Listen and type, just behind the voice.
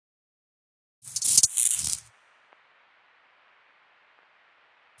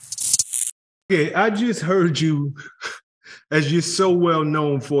Okay, I just heard you, as you're so well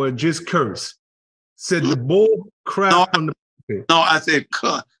known for, just curse. Said the bull No, crap from the pulpit. no, I said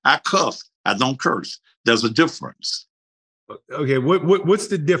I cuss. I don't curse. There's a difference. Okay, what's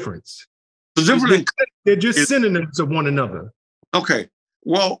the difference? The difference They're just is, synonyms of one another. okay.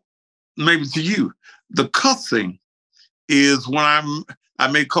 Well, maybe to you, the cussing is when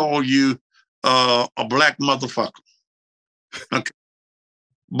I may call you a black motherfucker. Okay.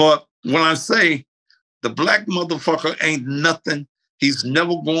 But when I say the black motherfucker ain't nothing, he's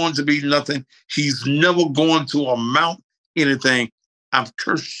never going to be nothing, he's never going to amount anything, I've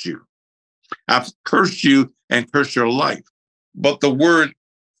cursed you. I've cursed you and cursed your life. But the word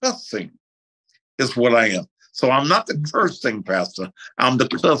cussing is what I am. So I'm not the cursing pastor, I'm the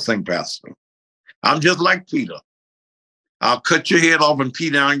cussing pastor. I'm just like Peter. I'll cut your head off and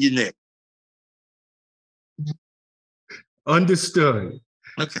pee down your neck. Understood.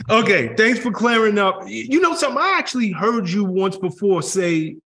 Okay, thanks for clearing up. You know something? I actually heard you once before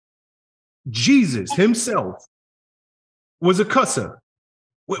say Jesus himself was a cusser.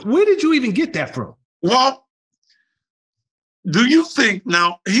 Where did you even get that from? Well, do you think,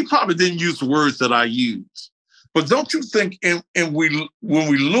 now, he probably didn't use the words that I use, but don't you think when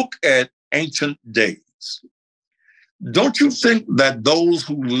we look at ancient days, don't you think that those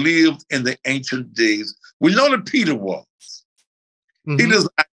who lived in the ancient days, we know that Peter was. Mm-hmm. He is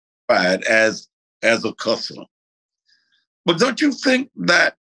identified as a cusser. But don't you think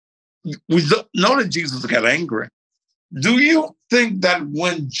that we know that Jesus got angry? Do you think that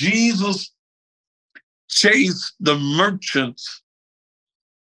when Jesus chased the merchants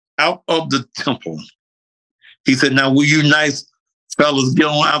out of the temple, he said, now, will you nice fellas get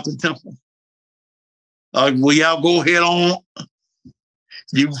on out the temple? Will y'all go head on?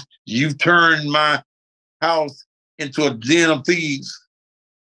 You've turned my house into a den of thieves.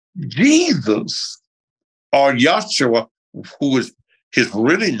 Jesus, or Yahshua, who is his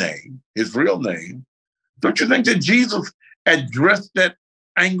real name, don't you think that Jesus addressed that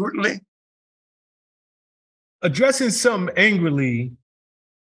angrily? Addressing something angrily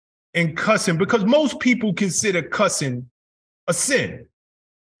and cussing, because most people consider cussing a sin.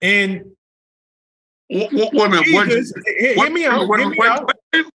 And wait a minute. Hear me out. Wait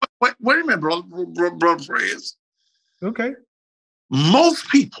a minute, brother Fred. Okay. Most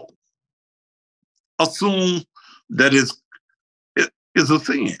people assume that it is a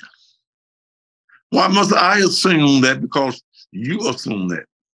sin. Why must I assume that? Because you assume that.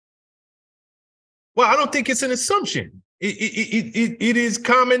 Well, I don't think it's an assumption. It is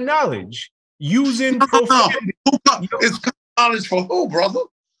common knowledge. Using profanity. It's common knowledge for who, brother?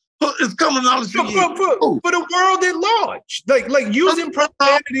 It's common knowledge for you. For the world at large. Like using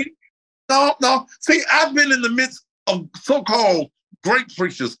profanity. No. See, I've been in the midst of so-called great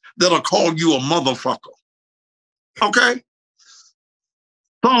preachers that'll call you a motherfucker. Okay?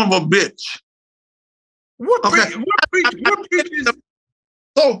 Son of a bitch. What preachers?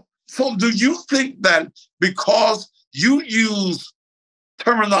 So do you think that because you use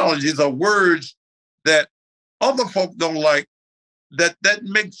terminologies or words that other folk don't like, that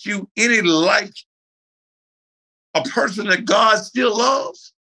makes you any like a person that God still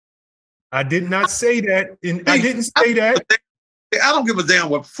loves? I did not say that. I didn't say that. I don't give a damn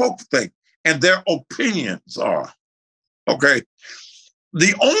what folks think and their opinions are. Okay?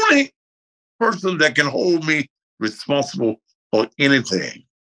 The only person that can hold me responsible for anything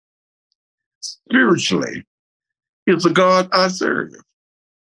spiritually is the God I serve.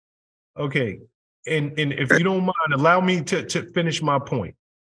 Okay. And if you don't mind, allow me to finish my point.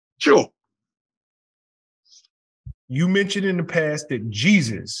 Sure. You mentioned in the past that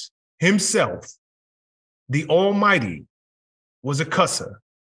Jesus himself, the Almighty, was a cusser.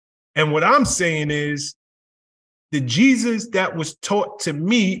 And what I'm saying is the Jesus that was taught to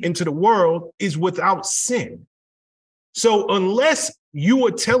me into the world is without sin. So unless you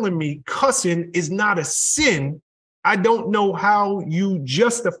are telling me cussing is not a sin, I don't know how you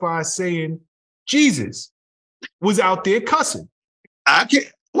justify saying Jesus was out there cussing. I can't.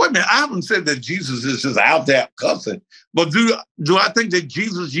 Wait a minute. I haven't said that Jesus is just out there cussing, but do I think that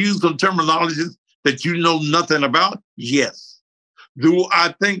Jesus used some terminologies that you know nothing about? Yes. Do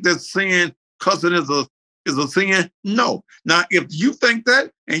I think that saying cussing is a sin? No. Now, if you think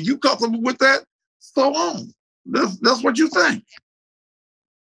that and you comfortable with that, so on. That's what you think.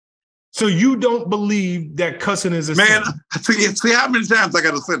 So you don't believe that cussing is a sin? See how many times I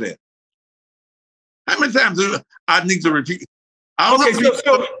got to say that? How many times do I need to repeat? Okay,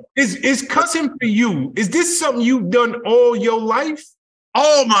 so is cussing for you, is this something you've done all your life?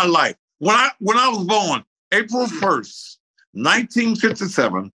 All my life. When I was born, April 1st,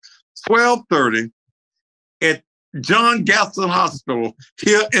 1957, 12:30 at John Gaston Hospital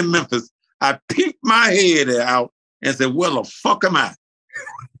here in Memphis. I peeked my head out and said, "Where the fuck am I?"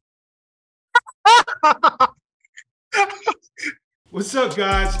 What's up,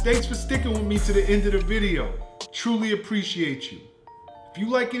 guys? Thanks for sticking with me to the end of the video. Truly appreciate you. If you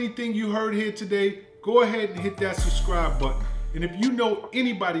like anything you heard here today, go ahead and hit that subscribe button. And if you know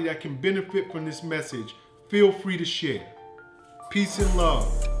anybody that can benefit from this message, feel free to share. Peace and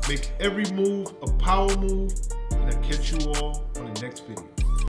love. Make every move a power move. And I'll catch you all on the next video.